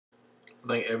I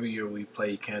think every year we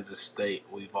play Kansas State,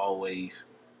 we've always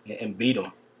and beat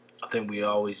them. I think we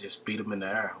always just beat them in the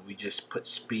air. We just put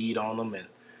speed on them, and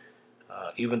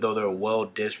even though they're a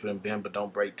well-disciplined, bend but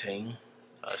don't break team,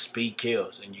 speed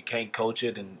kills, and you can't coach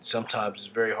it, and sometimes it's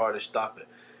very hard to stop it.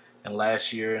 And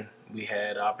last year we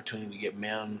had the opportunity to get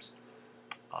Mims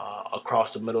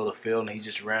across the middle of the field, and he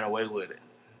just ran away with it.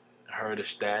 I heard a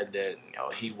stat that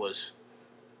it was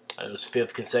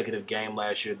fifth consecutive game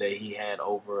last year that he had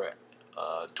over a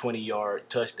 20-yard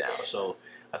touchdown. So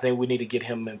I think we need to get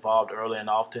him involved early and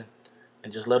often,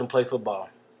 and just let him play football.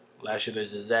 Last year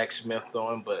there's a Zach Smith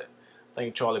throwing, but I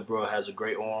think Charlie Brewer has a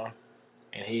great arm,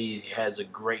 and he has a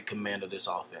great command of this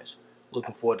offense.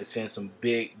 Looking forward to seeing some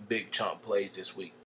big chunk plays this week.